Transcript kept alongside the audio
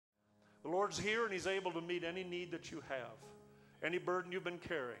The Lord's here, and He's able to meet any need that you have, any burden you've been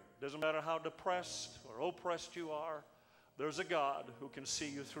carrying. Doesn't matter how depressed or oppressed you are, there's a God who can see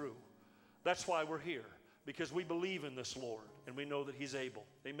you through. That's why we're here, because we believe in this Lord, and we know that He's able.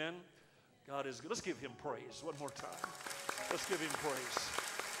 Amen? God is good. Let's give Him praise one more time. Let's give Him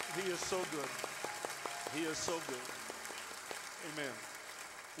praise. He is so good. He is so good. Amen.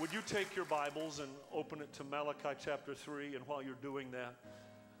 Would you take your Bibles and open it to Malachi chapter 3, and while you're doing that,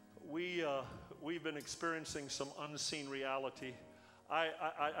 we've been experiencing some unseen reality.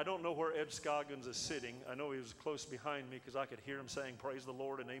 I don't know where Ed Scoggins is sitting. I know he was close behind me because I could hear him saying, praise the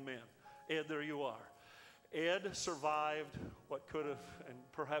Lord and amen. Ed, there you are. Ed survived what could have and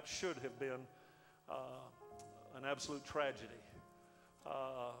perhaps should have been an absolute tragedy.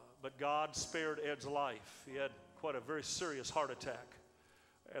 But God spared Ed's life. He had quite a very serious heart attack.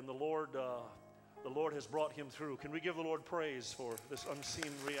 And the Lord has brought him through. Can we give the Lord praise for this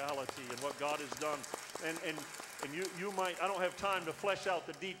unseen reality and what God has done? And you might, I don't have time to flesh out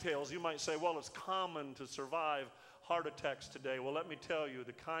the details. You might say, well, it's common to survive heart attacks today. Well, let me tell you,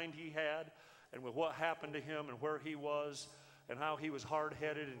 the kind he had and with what happened to him and where he was and how he was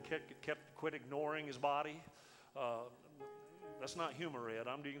hard-headed and quit ignoring his body. That's not humor, Ed.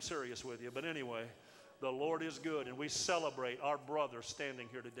 I'm being serious with you. But anyway, the Lord is good, and we celebrate our brother standing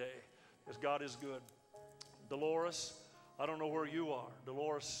here today. Because God is good. Dolores, I don't know where you are.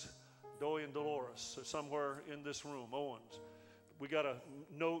 Dolores, Doy and Dolores, somewhere in this room, Owens. We got a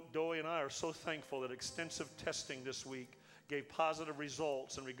note, Doy and I are so thankful that extensive testing this week gave positive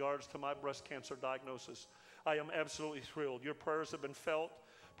results in regards to my breast cancer diagnosis. I am absolutely thrilled. Your prayers have been felt.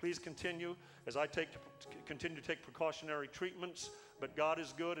 Please continue as I continue to take precautionary treatments. But God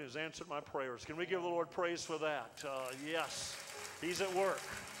is good and has answered my prayers. Can we give the Lord praise for that? Yes, He's at work.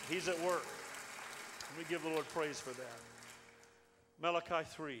 He's at work. We give the Lord praise for that. Malachi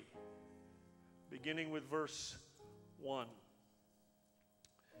 3, beginning with verse 1.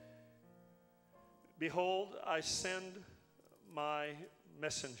 Behold, I send my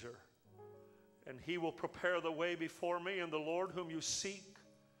messenger, and he will prepare the way before me, and the Lord whom you seek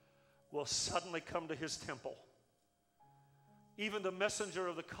will suddenly come to his temple. Even the messenger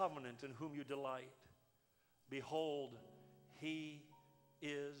of the covenant in whom you delight. Behold, he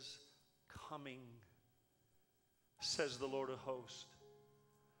is coming, says the Lord of hosts.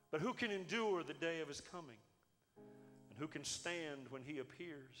 But who can endure the day of his coming? And who can stand when he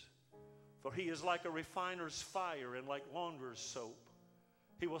appears? For he is like a refiner's fire and like launderer's soap.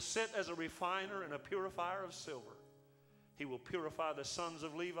 He will sit as a refiner and a purifier of silver. He will purify the sons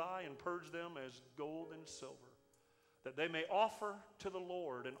of Levi and purge them as gold and silver, that they may offer to the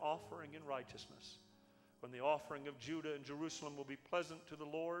Lord an offering in righteousness. When the offering of Judah and Jerusalem will be pleasant to the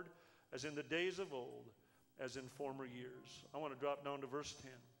Lord, as in the days of old, as in former years. I want to drop down to verse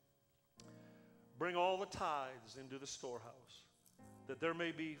 10. Bring all the tithes into the storehouse, that there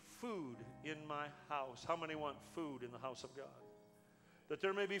may be food in my house. How many want food in the house of God? That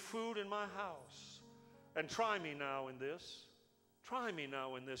there may be food in my house. And try me now in this. Try me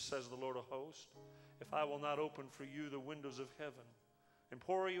now in this, says the Lord of hosts, if I will not open for you the windows of heaven and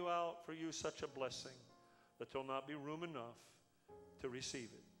pour you out for you such a blessing that there will not be room enough to receive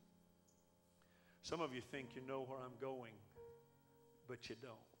it. Some of you think you know where I'm going, but you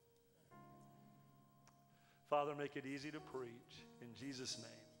don't. Father, make it easy to preach. In Jesus'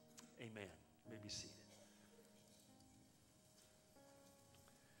 name, amen. You may be seated.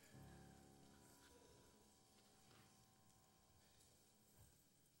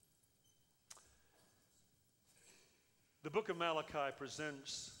 The book of Malachi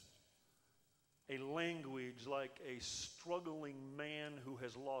presents a language like a struggling man who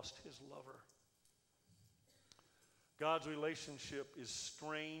has lost his lover. God's relationship is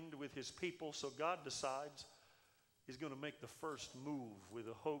strained with his people, so God decides he's going to make the first move with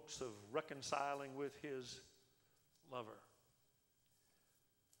the hopes of reconciling with his lover.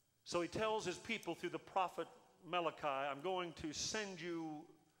 So he tells his people through the prophet Malachi, I'm going to send you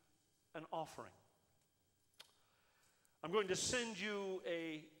an offering. I'm going to send you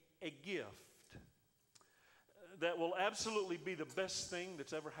a gift that will absolutely be the best thing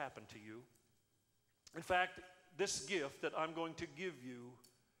that's ever happened to you. In fact, this gift that I'm going to give you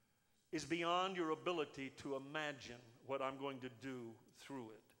is beyond your ability to imagine what I'm going to do through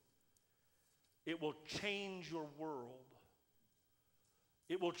it. It will change your world.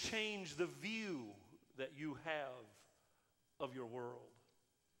 It will change the view that you have of your world.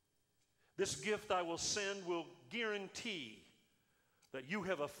 This gift I will send will guarantee that you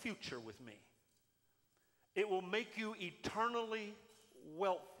have a future with me. It will make you eternally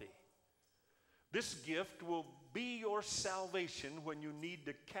wealthy. This gift will be your salvation when you need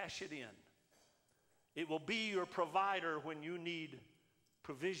to cash it in. It will be your provider when you need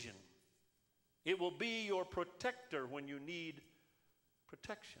provision. It will be your protector when you need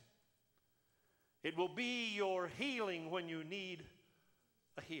protection. It will be your healing when you need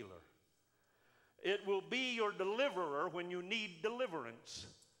a healer. It will be your deliverer when you need deliverance.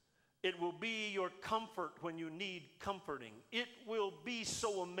 It will be your comfort when you need comforting. It will be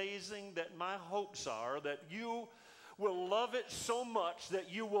so amazing that my hopes are that you will love it so much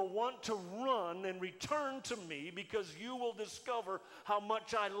that you will want to run and return to me, because you will discover how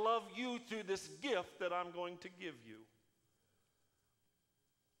much I love you through this gift that I'm going to give you.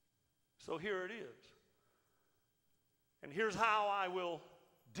 So here it is. And here's how I will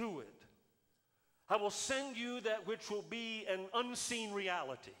do it. I will send you that which will be an unseen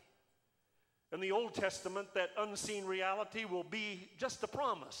reality. In the Old Testament, that unseen reality will be just a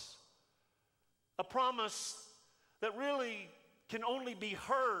promise. A promise that really can only be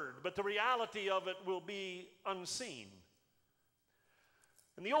heard, but the reality of it will be unseen.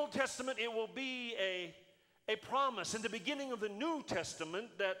 In the Old Testament, it will be a promise. In the beginning of the New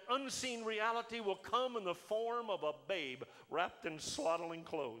Testament, that unseen reality will come in the form of a babe wrapped in swaddling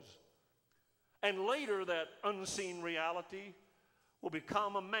clothes. And later, that unseen reality will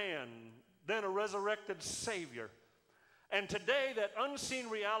become a man, then a resurrected Savior. And today, that unseen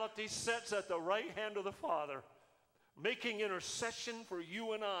reality sits at the right hand of the Father, making intercession for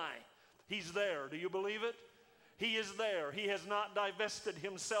you and I. He's there. Do you believe it? He is there. He has not divested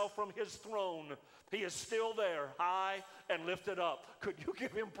himself from his throne. He is still there, high and lifted up. Could you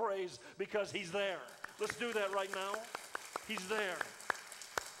give him praise because he's there? Let's do that right now. He's there.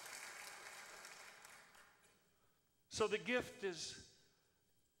 So the gift is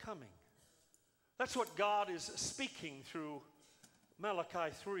coming. That's what God is speaking through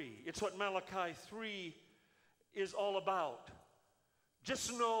Malachi 3. It's what Malachi 3 is all about.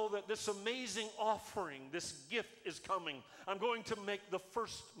 Just know that this amazing offering, this gift is coming. I'm going to make the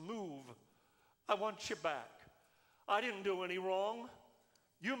first move. I want you back. I didn't do any wrong.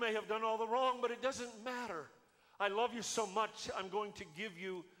 You may have done all the wrong, but it doesn't matter. I love you so much, I'm going to give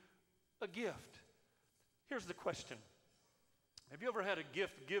you a gift. Here's the question. Have you ever had a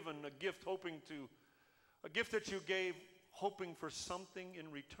gift given, a gift that you gave hoping for something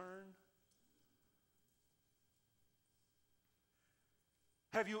in return?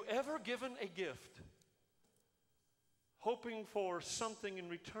 Have you ever given a gift hoping for something in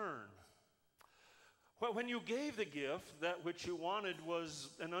return? Well, when you gave the gift, that which you wanted was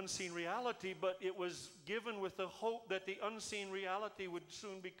an unseen reality, but it was given with the hope that the unseen reality would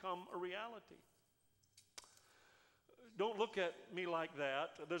soon become a reality. Don't look at me like that.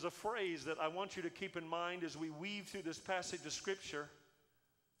 There's a phrase that I want you to keep in mind as we weave through this passage of Scripture.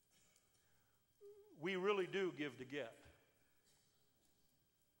 We really do give to get.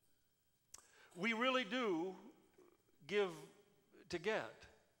 We really do give to get.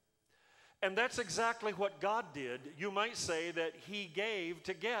 And that's exactly what God did. You might say that he gave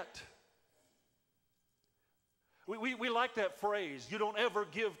to get. We like that phrase, you don't ever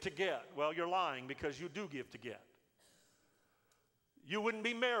give to get. Well, you're lying, because you do give to get. You wouldn't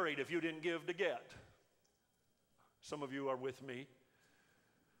be married if you didn't give to get. Some of you are with me.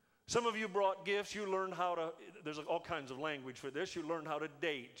 Some of you brought gifts. You learned how to, there's all kinds of language for this. You learned how to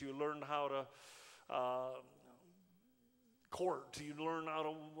date. You learned how to court. You learn how to,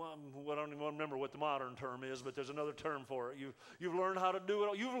 I don't even remember what the modern term is, but there's another term for it. You've learned how to do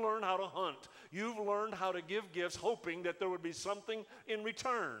it. You've learned how to hunt. You've learned how to give gifts hoping that there would be something in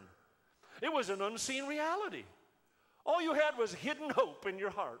return. It was an unseen reality. All you had was hidden hope in your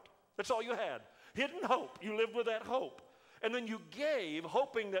heart. That's all you had. Hidden hope. You lived with that hope. And then you gave,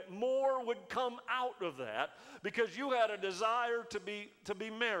 hoping that more would come out of that, because you had a desire to be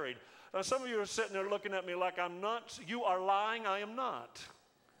married. Now, some of you are sitting there looking at me like I'm nuts. You are lying. I am not.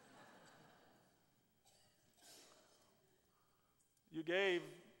 You gave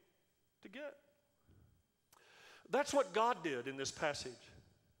to get. That's what God did in this passage.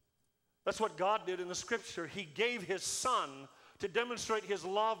 That's what God did in the Scripture. He gave his Son to demonstrate his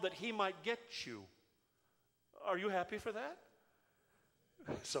love that he might get you. Are you happy for that?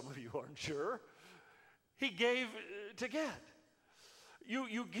 Some of you aren't sure. He gave to get.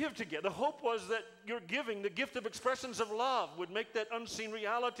 You give to get. The hope was that your giving, the gift of expressions of love, would make that unseen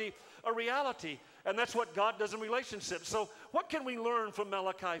reality a reality. And that's what God does in relationships. So what can we learn from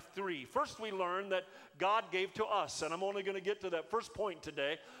Malachi 3? First, we learn that God gave to us. And I'm only going to get to that first point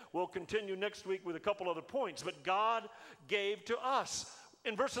today. We'll continue next week with a couple other points. But God gave to us.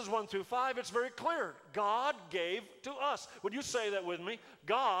 In verses 1 through 5, it's very clear. God gave to us. Would you say that with me?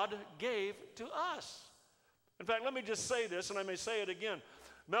 God gave to us. In fact, let me just say this, and I may say it again.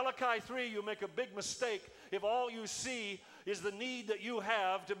 Malachi 3, you make a big mistake if all you see is the need that you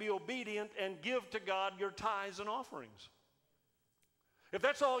have to be obedient and give to God your tithes and offerings. If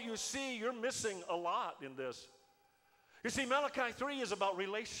that's all you see, you're missing a lot in this. You see, Malachi 3 is about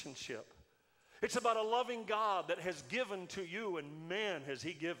relationship. It's about a loving God that has given to you, and man, has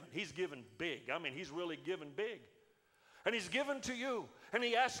he given. He's given big. I mean, he's really given big. And he's given to you, and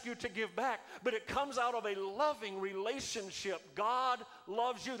he asks you to give back, but it comes out of a loving relationship. God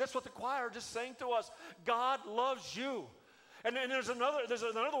loves you. That's what the choir just sang to us. God loves you. And there's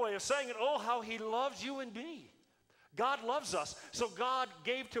another way of saying it. Oh, how he loves you and me. God loves us, so God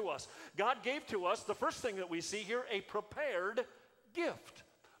gave to us. God gave to us, the first thing that we see here, a prepared gift.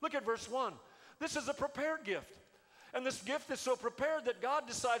 Look at verse 1. This is a prepared gift. And this gift is so prepared that God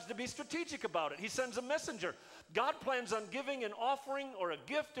decides to be strategic about it. He sends a messenger. God plans on giving an offering or a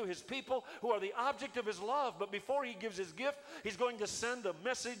gift to his people who are the object of his love. But before he gives his gift, he's going to send a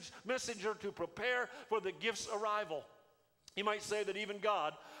messenger to prepare for the gift's arrival. You might say that even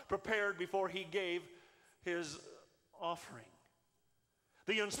God prepared before he gave his offering.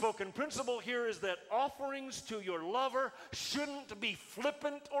 The unspoken principle here is that offerings to your lover shouldn't be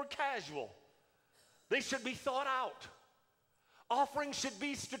flippant or casual. They should be thought out. Offerings should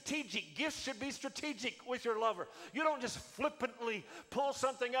be strategic. Gifts should be strategic with your lover. You don't just flippantly pull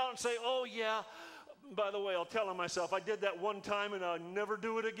something out and say, oh yeah, by the way, I'll tell myself, I did that one time and I'll never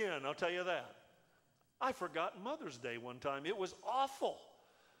do it again. I'll tell you that. I forgot Mother's Day one time. It was awful.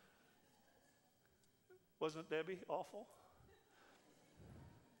 Wasn't it, Debbie? Awful?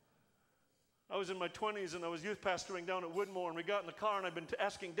 I was in my 20s and I was youth pastoring down at Woodmore, and we got in the car and I've been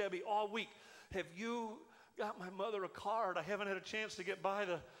asking Debbie all week, have you got my mother a card? I haven't had a chance to get by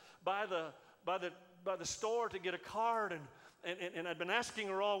the store to get a card, and I'd been asking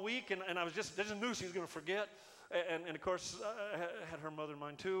her all week, and I just knew she was going to forget. And of course, I had her mother in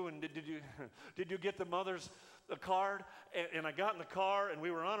mind too. And did you get the mother's a card? And I got in the car, and we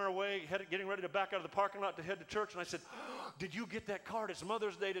were on our way, getting ready to back out of the parking lot to head to church. And I said, oh, did you get that card? It's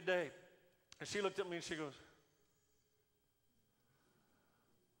Mother's Day today. And she looked at me and she goes,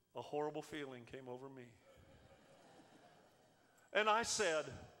 a horrible feeling came over me. And I said,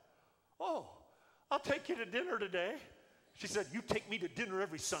 oh, I'll take you to dinner today. She said, you take me to dinner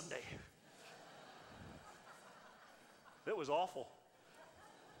every Sunday. It was awful.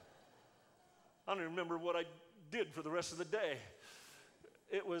 I don't even remember what I did for the rest of the day.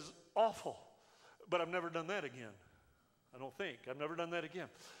 It was awful. But I've never done that again. I don't think. I've never done that again.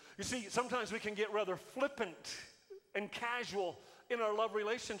 You see, sometimes we can get rather flippant and casual in our love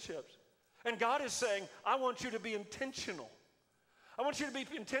relationships. And God is saying, I want you to be intentional. I want you to be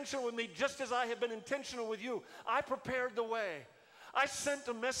intentional with me just as I have been intentional with you. I prepared the way. I sent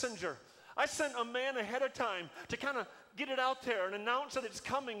a messenger. I sent a man ahead of time to kind of get it out there and announce that it's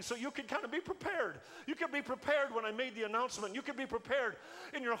coming so you could kind of be prepared. You could be prepared when I made the announcement. You could be prepared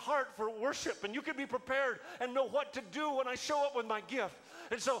in your heart for worship, and you could be prepared and know what to do when I show up with my gift.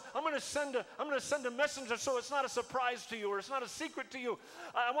 And so I'm going to send a messenger so it's not a surprise to you or it's not a secret to you.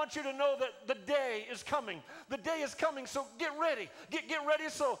 I want you to know that the day is coming. The day is coming, so get ready. Get ready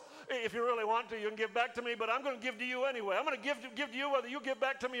so if you really want to, you can give back to me, but I'm going to give to you anyway. I'm going to give to you whether you give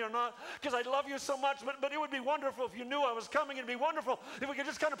back to me or not, because I love you so much, but it would be wonderful if you knew I was coming. It'd be wonderful if we could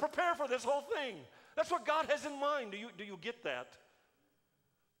just kind of prepare for this whole thing. That's what God has in mind. Do you get that?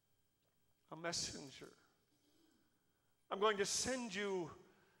 A messenger. I'm going to send you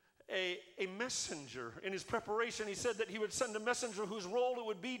a messenger. In his preparation, he said that he would send a messenger whose role it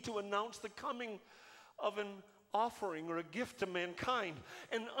would be to announce the coming of an offering or a gift to mankind.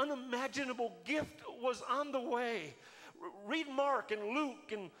 An unimaginable gift was on the way. Read Mark and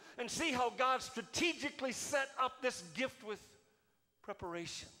Luke and see how God strategically set up this gift with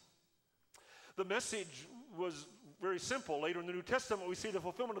preparation. The message was very simple. Later in the New Testament, we see the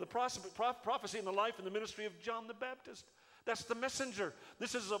fulfillment of the prophecy in the life and the ministry of John the Baptist. That's the messenger.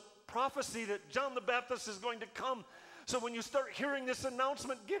 This is a prophecy that John the Baptist is going to come. So when you start hearing this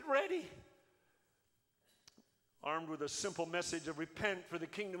announcement, get ready. Armed with a simple message of repent, for the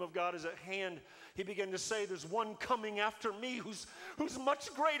kingdom of God is at hand, he began to say, there's one coming after me who's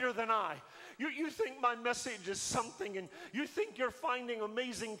much greater than I. You think my message is something, and you think you're finding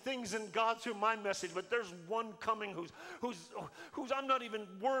amazing things in God through my message, but there's one coming who's I'm not even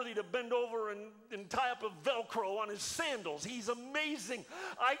worthy to bend over and tie up a Velcro on his sandals. He's amazing.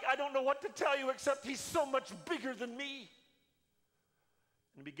 I don't know what to tell you except he's so much bigger than me.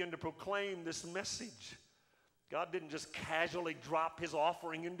 And begin to proclaim this message. God didn't just casually drop his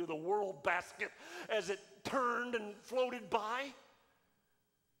offering into the world basket as it turned and floated by.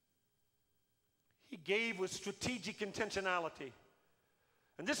 He gave with strategic intentionality.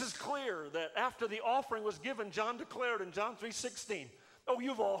 And this is clear that after the offering was given, John declared in John 3:16, oh,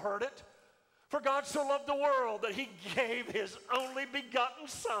 you've all heard it. For God so loved the world that he gave his only begotten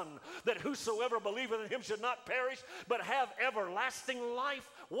Son, that whosoever believeth in him should not perish, but have everlasting life.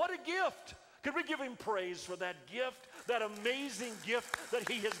 What a gift. Could we give him praise for that gift, that amazing gift that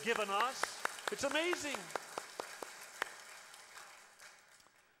he has given us? It's amazing.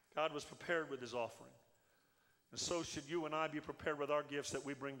 God was prepared with his offering. And so should you and I be prepared with our gifts that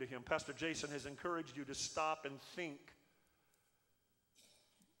we bring to him. Pastor Jason has encouraged you to stop and think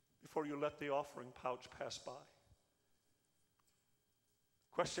before you let the offering pouch pass by.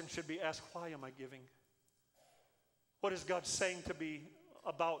 Question should be asked, why am I giving? What is God saying to me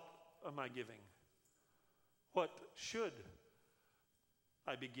about my giving? What should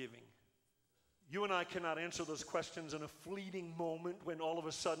I be giving? You and I cannot answer those questions in a fleeting moment when all of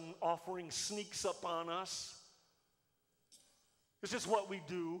a sudden offering sneaks up on us. It's just what we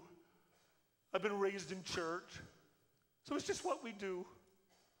do. I've been raised in church, so it's just what we do.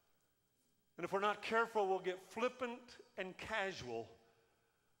 And if we're not careful, we'll get flippant and casual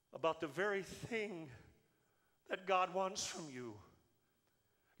about the very thing that God wants from you.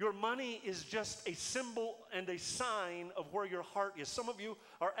 Your money is just a symbol and a sign of where your heart is. Some of you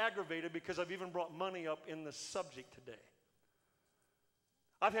are aggravated because I've even brought money up in the subject today.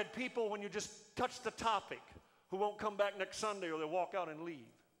 I've had people, when you just touch the topic, who won't come back next Sunday or they'll walk out and leave.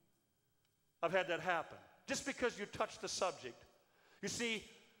 I've had that happen. Just because you touch the subject. You see,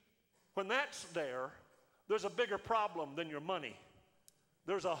 when that's there, there's a bigger problem than your money.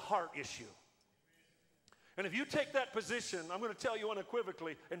 There's a heart issue. And if you take that position, I'm going to tell you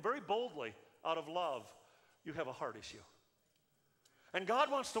unequivocally and very boldly, out of love, you have a heart issue. And God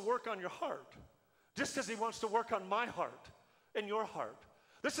wants to work on your heart, just as he wants to work on my heart and your heart.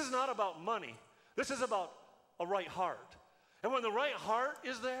 This is not about money. This is about a right heart. And when the right heart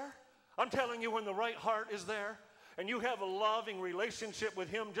is there, I'm telling you, when the right heart is there, and you have a loving relationship with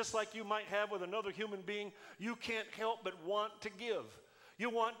him just like you might have with another human being, you can't help but want to give. You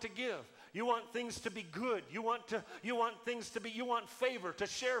want to give. You want things to be good. You want favor, to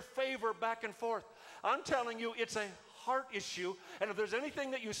share favor back and forth. I'm telling you, it's a heart issue. And if there's anything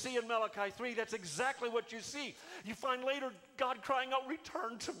that you see in Malachi 3, that's exactly what you see. You find later God crying out,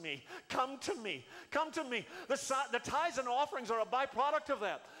 return to me. Come to me. Come to me. The tithes and offerings are a byproduct of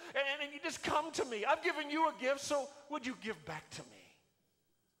that. And you just come to me. I've given you a gift, so would you give back to me?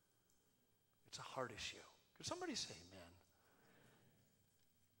 It's a heart issue. Could somebody say amen?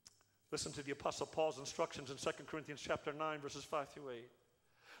 Listen to the Apostle Paul's instructions in 2 Corinthians chapter 9, verses 5 through 8.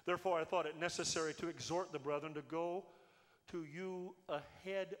 Therefore, I thought it necessary to exhort the brethren to go to you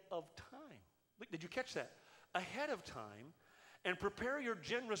ahead of time. Did you catch that? Ahead of time, and prepare your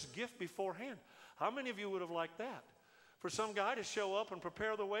generous gift beforehand. How many of you would have liked that? For some guy to show up and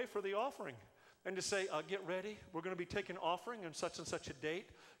prepare the way for the offering and to say, get ready. We're going to be taking offering on such and such a date.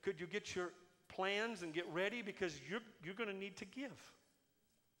 Could you get your plans and get ready because you're going to need to give.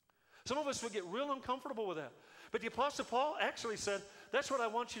 Some of us would get real uncomfortable with that. But the Apostle Paul actually said, that's what I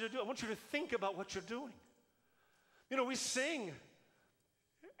want you to do. I want you to think about what you're doing. You know, we sing,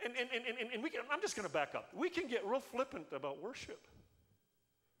 and I'm just going to back up. We can get real flippant about worship.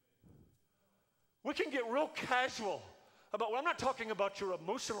 We can get real casual about, well, I'm not talking about your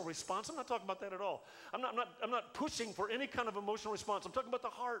emotional response. I'm not talking about that at all. I'm not pushing for any kind of emotional response. I'm talking about the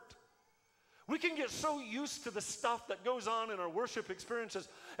heart. We can get so used to the stuff that goes on in our worship experiences,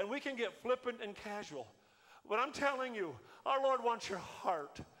 and we can get flippant and casual. But I'm telling you, our Lord wants your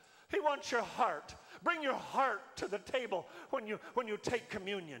heart. He wants your heart. Bring your heart to the table when you take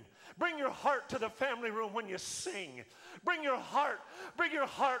communion. Bring your heart to the family room when you sing. Bring your heart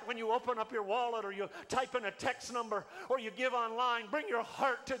when you open up your wallet or you type in a text number or you give online. Bring your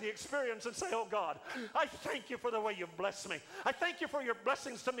heart to the experience and say, oh God, I thank you for the way you've blessed me. I thank you for your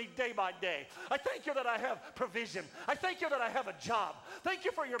blessings to me day by day. I thank you that I have provision. I thank you that I have a job. Thank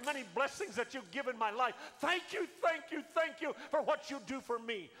you for your many blessings that you've given my life. Thank you, thank you, thank you for what you do for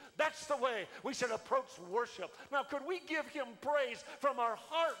me. That's the way we should approach worship. Now, could we give him praise from our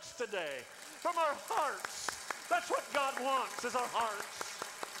hearts today? From our hearts. That's what God wants, is our hearts.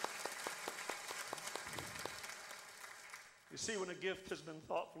 You see, when a gift has been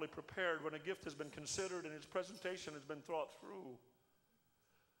thoughtfully prepared, when a gift has been considered and its presentation has been thought through,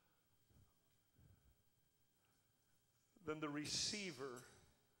 then the receiver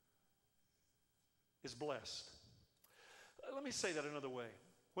is blessed. Let me say that another way.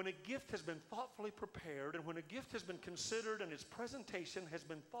 When a gift has been thoughtfully prepared and when a gift has been considered and its presentation has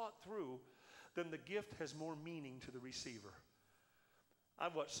been thought through, then the gift has more meaning to the receiver.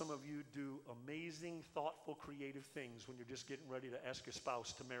 I've watched some of you do amazing, thoughtful, creative things when you're just getting ready to ask your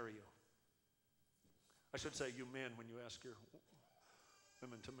spouse to marry you. I should say you men when you ask your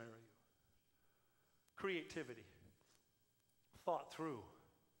women to marry you. Creativity. Thought through.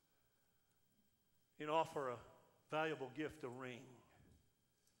 You offer a valuable gift, a ring,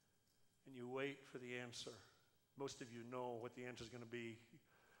 and you wait for the answer. Most of you know what the answer is going to be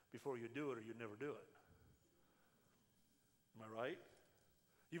before you do it, or you never do it. Am I right?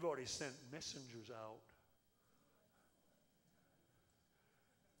 You've already sent messengers out,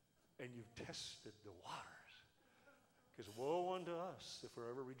 and you've tested the waters. Because woe unto us if we're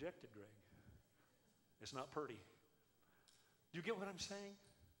ever rejected, Greg. It's not pretty. Do you get what I'm saying?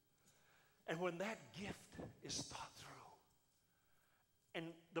 And when that gift is thought through, and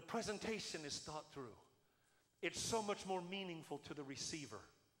the presentation is thought through, it's so much more meaningful to the receiver.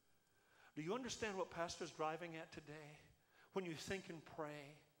 Do you understand what Pastor's driving at today? When you think and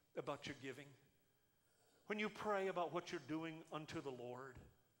pray about your giving, when you pray about what you're doing unto the Lord,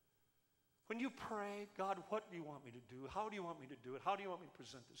 when you pray, God, what do you want me to do? How do you want me to do it? How do you want me to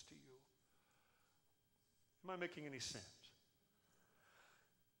present this to you? Am I making any sense?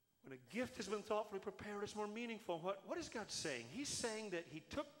 When a gift has been thoughtfully prepared, it's more meaningful. What is God saying? He's saying that he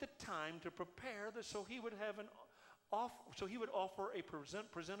took the time to prepare this so he would have offer a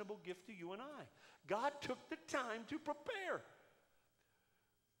presentable gift to you and I. God took the time to prepare.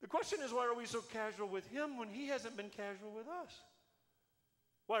 The question is, why are we so casual with him when he hasn't been casual with us?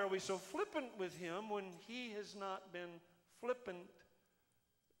 Why are we so flippant with him when he has not been flippant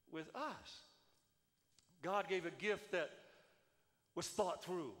with us? God gave a gift that was thought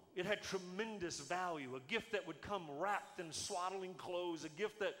through. It had tremendous value, a gift that would come wrapped in swaddling clothes, a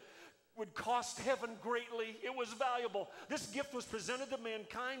gift that would cost heaven greatly. It was valuable. This gift was presented to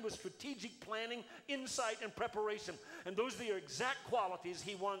mankind with strategic planning, insight, and preparation. And those are the exact qualities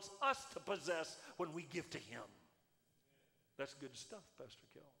he wants us to possess when we give to him. That's good stuff, Pastor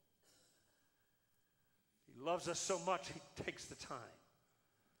Kelvin. He loves us so much, he takes the time.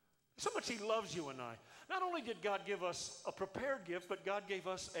 So much he loves you and I. Not only did God give us a prepared gift, but God gave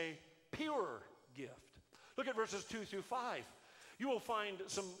us a pure gift. Look at verses 2 through 5. You will find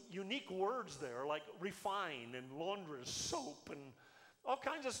some unique words there, like refine and laundress, soap, and all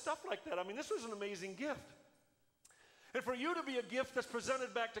kinds of stuff like that. I mean, this was an amazing gift. And for you to be a gift that's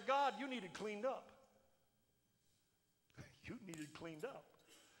presented back to God, you needed cleaned up. You needed cleaned up.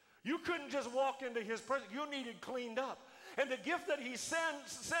 You couldn't just walk into his presence. You needed cleaned up. And the gift that he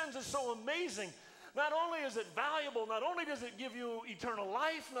sends is so amazing. Not only is it valuable, not only does it give you eternal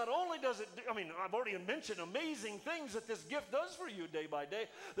life, not only does it, I've already mentioned amazing things that this gift does for you day by day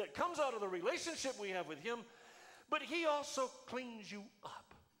that comes out of the relationship we have with him, but he also cleans you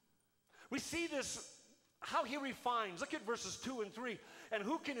up. We see this, how he refines. Look at verses 2 and 3. And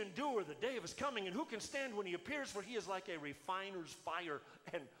who can endure the day of his coming, and who can stand when he appears? For he is like a refiner's fire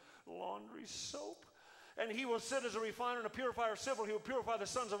and laundry soap. And he will sit as a refiner and a purifier of silver. He will purify the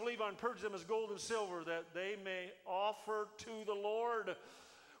sons of Levi and purge them as gold and silver, that they may offer to the Lord.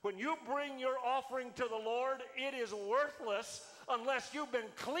 When you bring your offering to the Lord, it is worthless unless you've been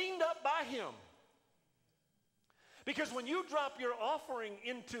cleaned up by him. Because when you drop your offering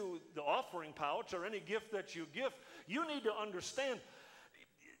into the offering pouch or any gift that you give, you need to understand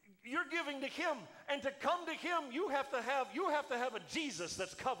you're giving to him. And to come to him, you have to have a Jesus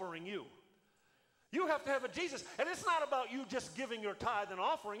that's covering you. You have to have a Jesus. And it's not about you just giving your tithe and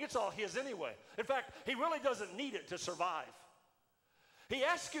offering. It's all his anyway. In fact, he really doesn't need it to survive. He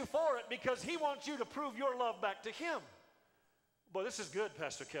asks you for it because he wants you to prove your love back to him. Boy, this is good,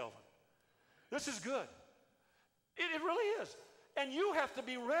 Pastor Kelvin. This is good. It really is. And you have to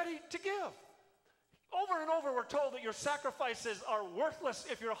be ready to give. Over and over, we're told that your sacrifices are worthless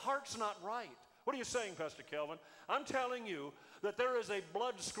if your heart's not right. What are you saying, Pastor Kelvin? I'm telling you that there is a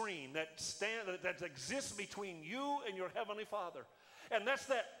blood screen that exists between you and your Heavenly Father. And that's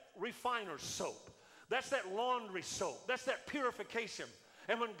that refiner's soap. That's that laundry soap. That's that purification.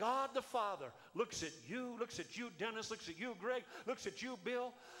 And when God the Father looks at you, Dennis, looks at you, Greg, looks at you,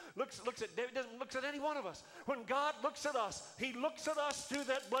 Bill, looks at David, doesn't look at any one of us. When God looks at us, he looks at us through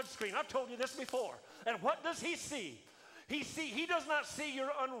that blood screen. I've told you this before. And what does he see? He does not see your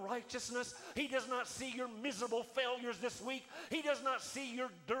unrighteousness. He does not see your miserable failures this week. He does not see your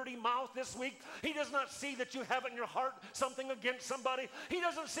dirty mouth this week. He does not see that you have in your heart something against somebody. He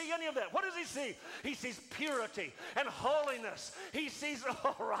doesn't see any of that. What does he see? He sees purity and holiness. He sees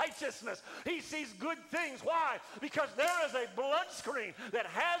righteousness. He sees good things. Why? Because there is a blood screen that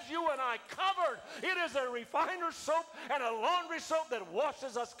has you and I covered. It is a refiner's soap and a laundry soap that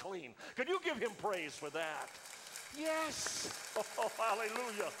washes us clean. Could you give him praise for that? Yes. Oh,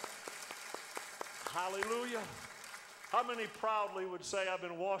 hallelujah. Hallelujah. How many proudly would say, I've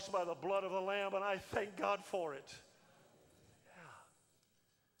been washed by the blood of the Lamb, and I thank God for it? Yeah.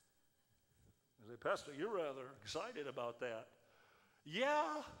 You say, Pastor, you're rather excited about that. Yeah.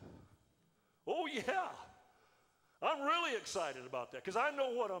 Oh, yeah. I'm really excited about that because I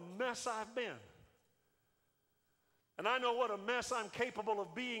know what a mess I've been. And I know what a mess I'm capable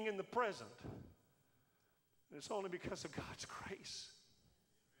of being in the present. And it's only because of God's grace.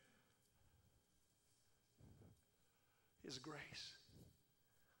 His grace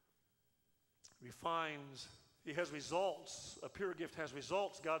refines. He has results. A pure gift has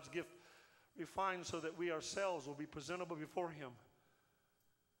results. God's gift refines so that we ourselves will be presentable before Him.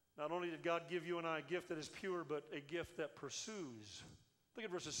 Not only did God give you and I a gift that is pure, but a gift that pursues. Look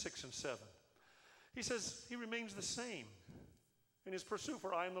at verses 6 and 7. He says, He remains the same in His pursuit,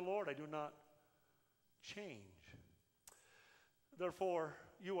 for I am the Lord, I do not change. Therefore,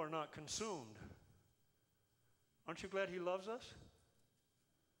 you are not consumed. Aren't you glad He loves us?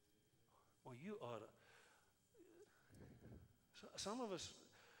 Well, you ought to. Some of us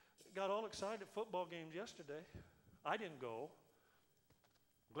got all excited at football games yesterday. I didn't go.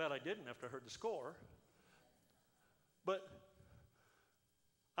 Glad I didn't after I heard the score. But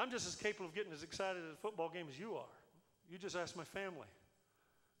I'm just as capable of getting as excited at a football game as you are. You just ask my family.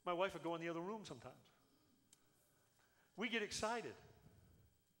 My wife would go in the other room sometimes. We get excited.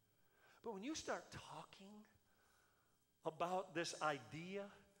 But when you start talking about this idea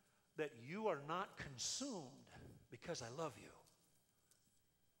that you are not consumed because I love you.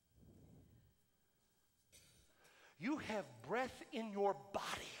 You have breath in your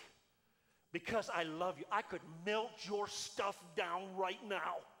body because I love you. I could melt your stuff down right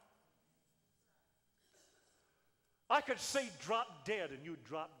now. I could say drop dead and you'd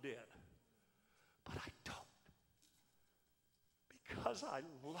drop dead. But I don't. Because I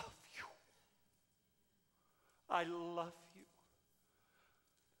love you. I love you.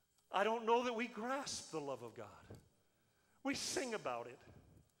 I don't know that we grasp the love of God. We sing about it.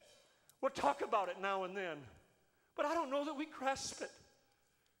 We'll talk about it now and then. But I don't know that we grasp it.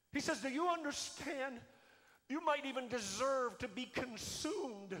 He says, do you understand? You might even deserve to be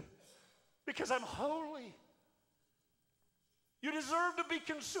consumed because I'm holy. You deserve to be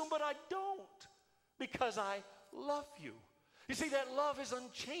consumed, but I don't because I love you. You see, that love is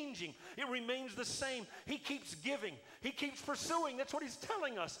unchanging. It remains the same. He keeps giving. He keeps pursuing. That's what He's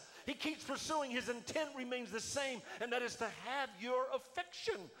telling us. He keeps pursuing. His intent remains the same, and that is to have your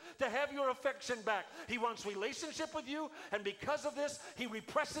affection, to have your affection back. He wants relationship with you, and because of this, He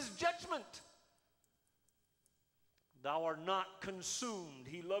represses judgment. Thou art not consumed.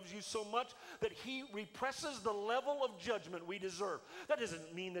 He loves you so much that He represses the level of judgment we deserve. That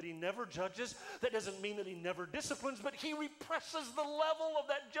doesn't mean that He never judges. That doesn't mean that He never disciplines, but He represses the level of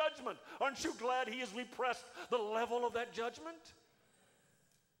that judgment. Aren't you glad He has repressed the level of that judgment?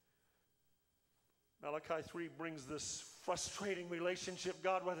 Malachi 3 brings this frustrating relationship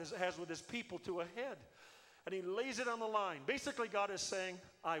God has with His people to a head. And He lays it on the line. Basically, God is saying,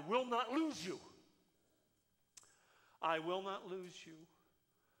 I will not lose you. I will not lose you.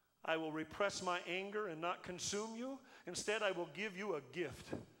 I will repress my anger and not consume you. Instead, I will give you a gift,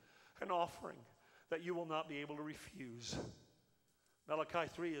 an offering that you will not be able to refuse. Malachi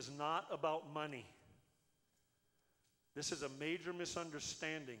 3 is not about money. This is a major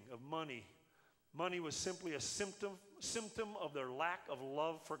misunderstanding of money. Money was simply a symptom of their lack of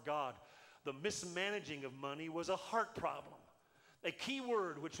love for God. The mismanaging of money was a heart problem. A key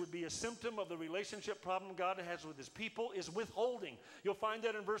word, which would be a symptom of the relationship problem God has with His people, is withholding. You'll find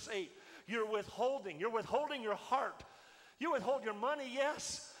that in verse 8. You're withholding. You're withholding your heart. You withhold your money,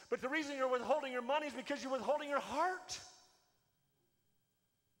 yes, but the reason you're withholding your money is because you're withholding your heart.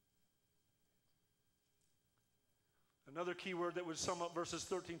 Another key word that would sum up verses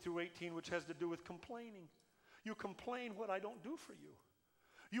 13 through 18, which has to do with complaining. You complain what I don't do for you.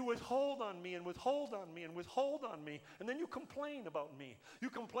 You withhold on me and withhold on me and withhold on me, and then you complain about me. You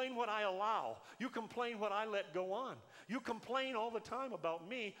complain what I allow. You complain what I let go on. You complain all the time about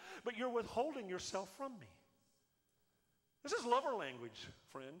me, but you're withholding yourself from me. This is lover language,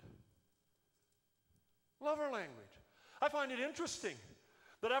 friend. Lover language. I find it interesting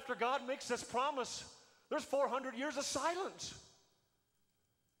that after God makes this promise, there's 400 years of silence.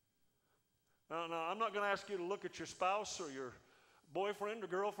 Now, I'm not going to ask you to look at your spouse or your boyfriend or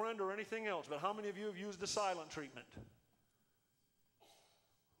girlfriend or anything else, but how many of you have used the silent treatment?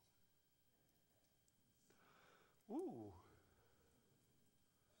 Ooh.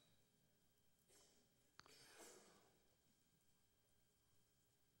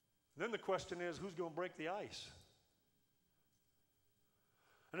 Then the question is, who's going to break the ice?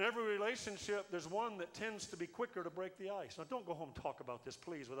 And in every relationship, there's one that tends to be quicker to break the ice. Now, don't go home and talk about this,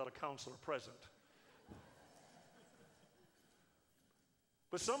 please, without a counselor present.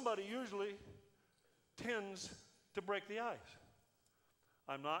 But somebody usually tends to break the ice.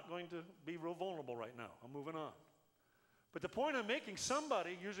 I'm not going to be real vulnerable right now. I'm moving on. But the point I'm making,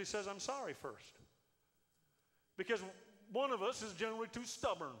 somebody usually says, I'm sorry first. Because one of us is generally too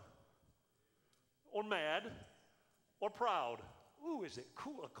stubborn or mad or proud. Ooh, is it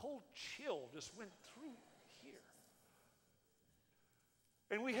cool? A cold chill just went through here.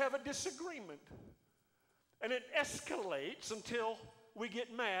 And we have a disagreement. And it escalates until we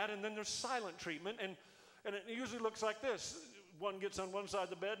get mad, and then there's silent treatment. And it usually looks like this. One gets on one side of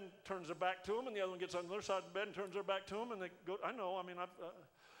the bed and turns their back to him, and the other one gets on the other side of the bed and turns their back to him, and they go, I know, I mean,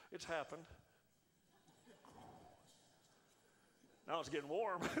 it's happened. Now it's getting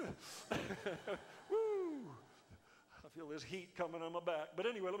warm. Woo! I feel this heat coming on my back. But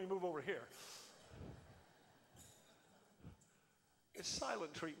anyway, let me move over here. It's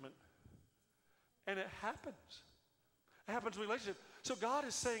silent treatment. And it happens. It happens in relationships. So God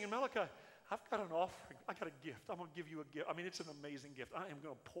is saying in Malachi, I've got an offering. I got a gift. I'm going to give you a gift. I mean, it's an amazing gift. I am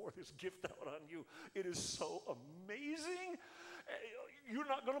going to pour this gift out on you. It is so amazing. You're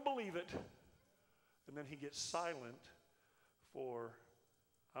not going to believe it. And then he gets silent for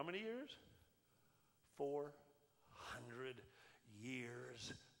how many years? 400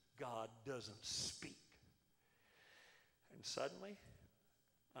 years. God doesn't speak. And suddenly,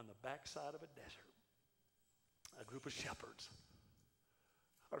 on the backside of a desert, a group of shepherds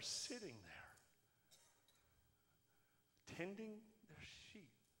are sitting there, tending their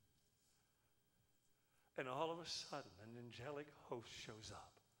sheep. And all of a sudden, an angelic host shows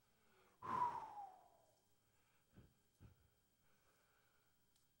up.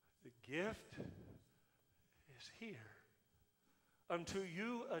 The gift is here. Unto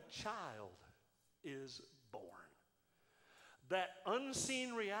you a child is born. That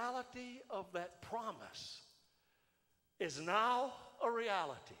unseen reality of that promise is now a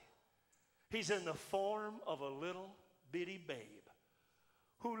reality. He's in the form of a little bitty babe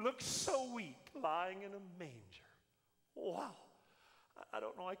who looks so weak lying in a manger. Wow. I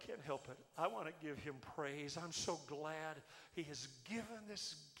don't know, I can't help it. I want to give him praise. I'm so glad he has given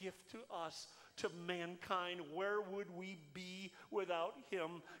this gift to us, to mankind. Where would we be without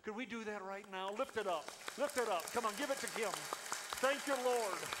him? Could we do that right now? Lift it up. Lift it up. Come on, give it to him. Thank you,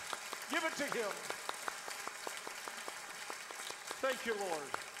 Lord. Give it to him. Thank you,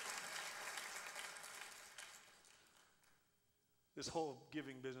 Lord. This whole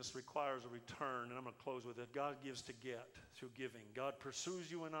giving business requires a return, and I'm going to close with it. God gives to get through giving. God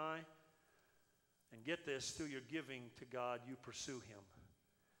pursues you and I, and get this, through your giving to God, you pursue him.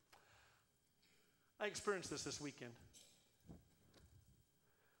 I experienced this weekend.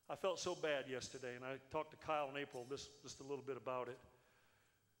 I felt so bad yesterday, and I talked to Kyle and April just a little bit about it.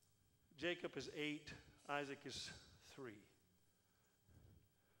 Jacob is 8, Isaac is 3.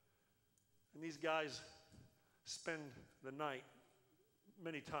 And these guys spend the night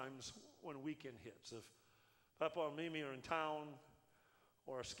many times when weekend hits. If Papa and Mimi are in town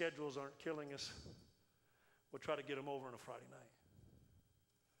or our schedules aren't killing us, we'll try to get them over on a Friday night.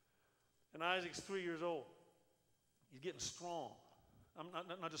 And Isaac's 3 years old. He's getting strong. I'm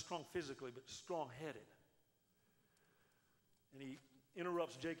not just strong physically, but strong-headed. And he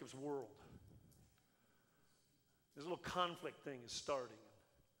interrupts Jacob's world. This little conflict thing is starting.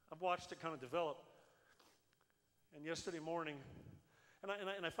 I've watched it kind of develop. And yesterday morning,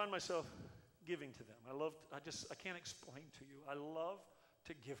 and I find myself giving to them. I can't explain to you. I love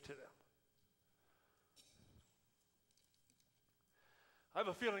to give to them. I have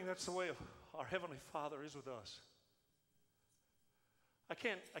a feeling that's the way our Heavenly Father is with us. I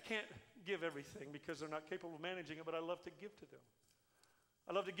can't give everything because they're not capable of managing it, but I love to give to them.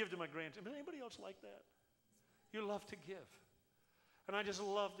 I love to give to my grandchildren. Anybody else like that? You love to give. And I just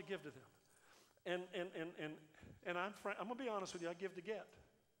love to give to them. And I'm going to be honest with you, I give to get.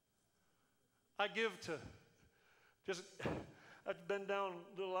 I give to just, I bend down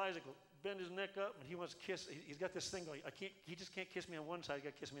little Isaac, bend his neck up, and he wants to kiss. He's got this thing going, he just can't kiss me on one side, he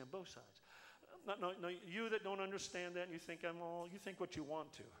got to kiss me on both sides. No, you that don't understand that, and you think you think what you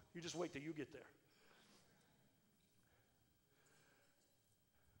want to. You just wait till you get there.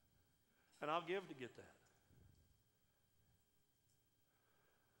 And I'll give to get that.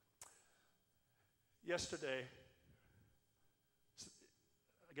 Yesterday,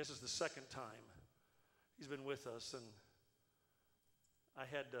 I guess it's the second time he's been with us, and I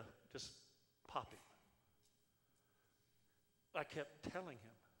had to just pop him. I kept telling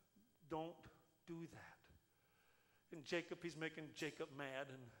him, don't do that. And Jacob, he's making Jacob mad,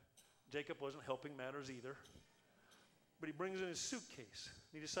 and Jacob wasn't helping matters either. But he brings in his suitcase,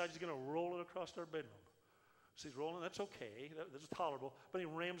 and he decides he's going to roll it across our bedroom. So he's rolling, that's okay, that's tolerable, but he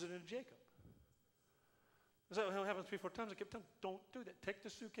rams it into Jacob. So it happens 3 or 4 times. I kept telling him, don't do that. Take the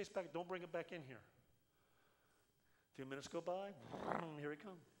suitcase back, don't bring it back in here. A few minutes go by, here he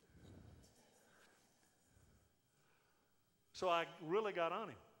comes. So I really got on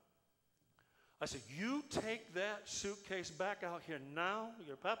him. I said, you take that suitcase back out here now.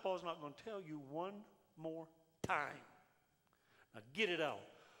 Your papa's not going to tell you one more time. Now get it out.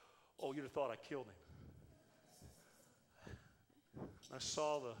 Oh, you'd have thought I killed him. I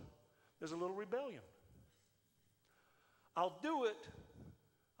saw there's a little rebellion. I'll do it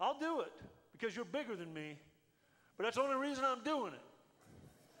because you're bigger than me, but that's the only reason I'm doing it.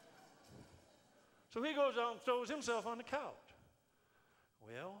 So he goes out and throws himself on the couch.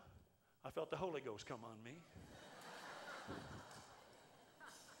 Well, I felt the Holy Ghost come on me.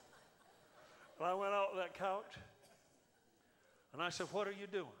 Well, I went out to that couch, and I said, what are you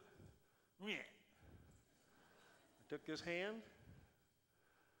doing? Yeah. I took his hand.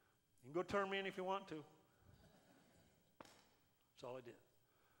 You can go turn me in if you want to. That's all I did.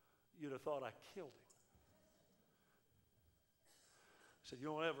 You'd have thought I killed him. I said, you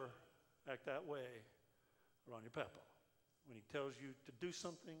don't ever act that way around your papa. When he tells you to do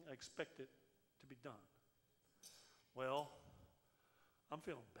something, I expect it to be done. Well, I'm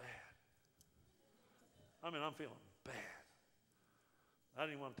feeling bad. I'm feeling bad. I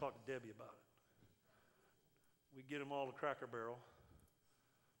didn't even want to talk to Debbie about it. We get them all to Cracker Barrel.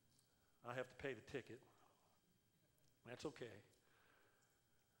 I have to pay the ticket. That's okay.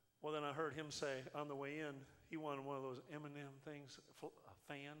 Well, then I heard him say on the way in, he wanted one of those M&M things,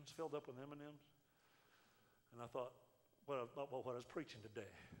 fans filled up with M&Ms. And I thought, what I was preaching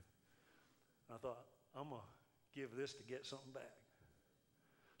today. And I thought, I'm going to give this to get something back.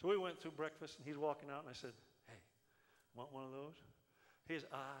 So we went through breakfast, and he's walking out, and I said, hey, want one of those? His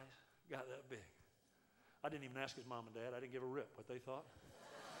eyes got that big. I didn't even ask his mom and dad. I didn't give a rip what they thought.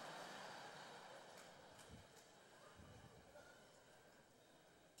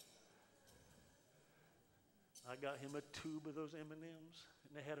 I got him a tube of those M&Ms,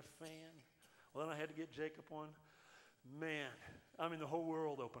 and they had a fan. Well, then I had to get Jacob one. Man, the whole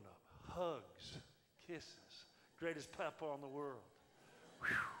world opened up. Hugs, kisses, greatest papa in the world.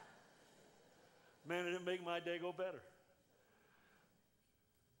 Whew. Man, it didn't make my day go better.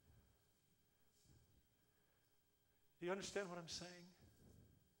 Do you understand what I'm saying?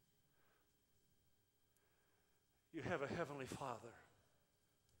 You have a heavenly Father.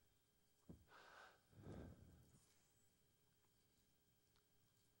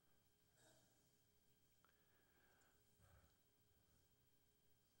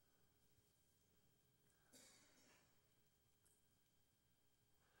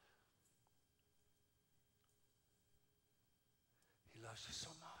 He loves you so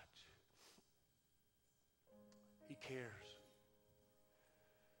much. He cares.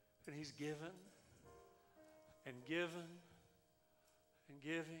 And he's given and given and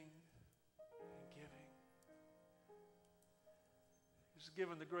giving and giving. He's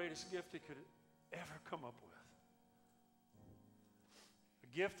given the greatest gift he could ever come up with.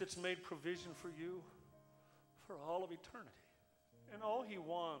 A gift that's made provision for you for all of eternity. And all he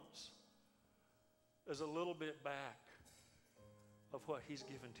wants is a little bit back of what he's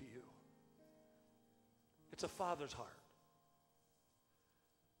given to you. It's a father's heart.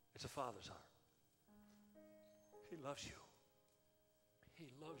 It's a father's heart. He loves you. He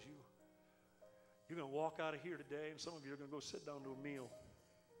loves you. You're going to walk out of here today, and some of you are going to go sit down to a meal.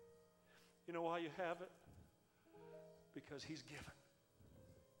 You know why you have it? Because he's given.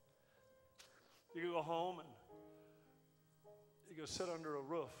 You can go home and you go sit under a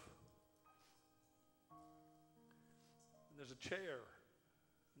roof. And there's a chair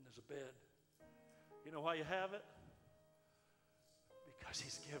and there's a bed. You know why you have it? Because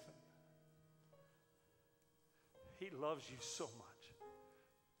he's given. He loves you so much.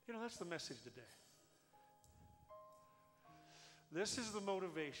 You know, that's the message today. This is the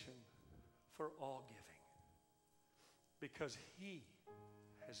motivation for all giving. Because he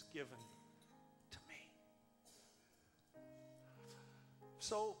has given to me.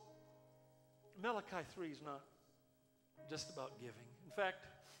 So, Malachi 3 is not just about giving. In fact,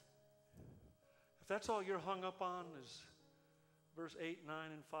 if that's all you're hung up on is verse 8, 9,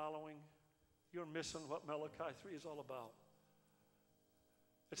 and following, you're missing what Malachi 3 is all about.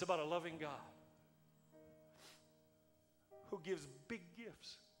 It's about a loving God who gives big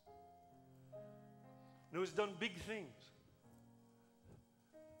gifts and who's done big things.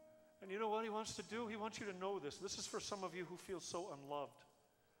 And you know what He wants to do? He wants you to know this. This is for some of you who feel so unloved.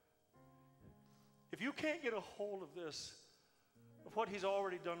 If you can't get a hold of this, of what He's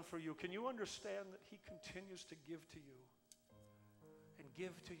already done for you, can you understand that He continues to give to you and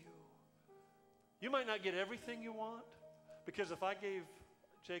give to you? You might not get everything you want, because if I gave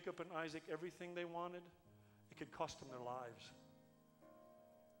Jacob and Isaac everything they wanted, it could cost them their lives.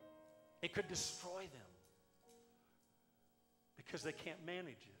 It could destroy them because they can't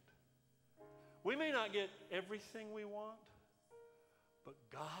manage it. We may not get everything we want, but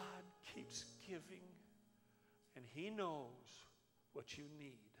God keeps giving, and He knows what you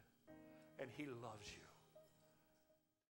need, and He loves you.